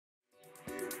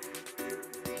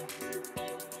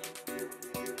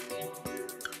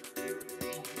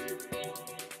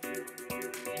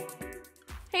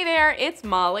there, it's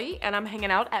Molly, and I'm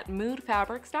hanging out at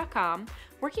moodfabrics.com,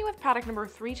 working with product number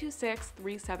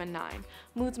 326379,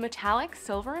 Mood's metallic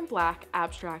silver and black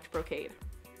abstract brocade.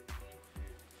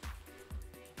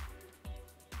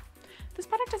 This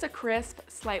product has a crisp,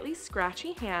 slightly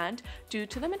scratchy hand due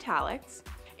to the metallics.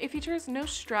 It features no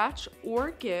stretch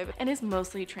or give and is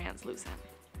mostly translucent.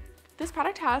 This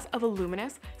product has a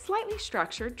voluminous, slightly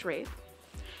structured drape,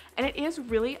 and it is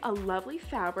really a lovely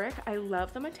fabric. I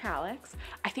love the metallics.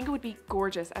 I think it would be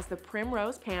gorgeous as the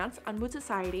primrose pants on Mood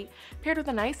Society, paired with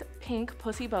a nice pink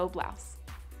pussy bow blouse.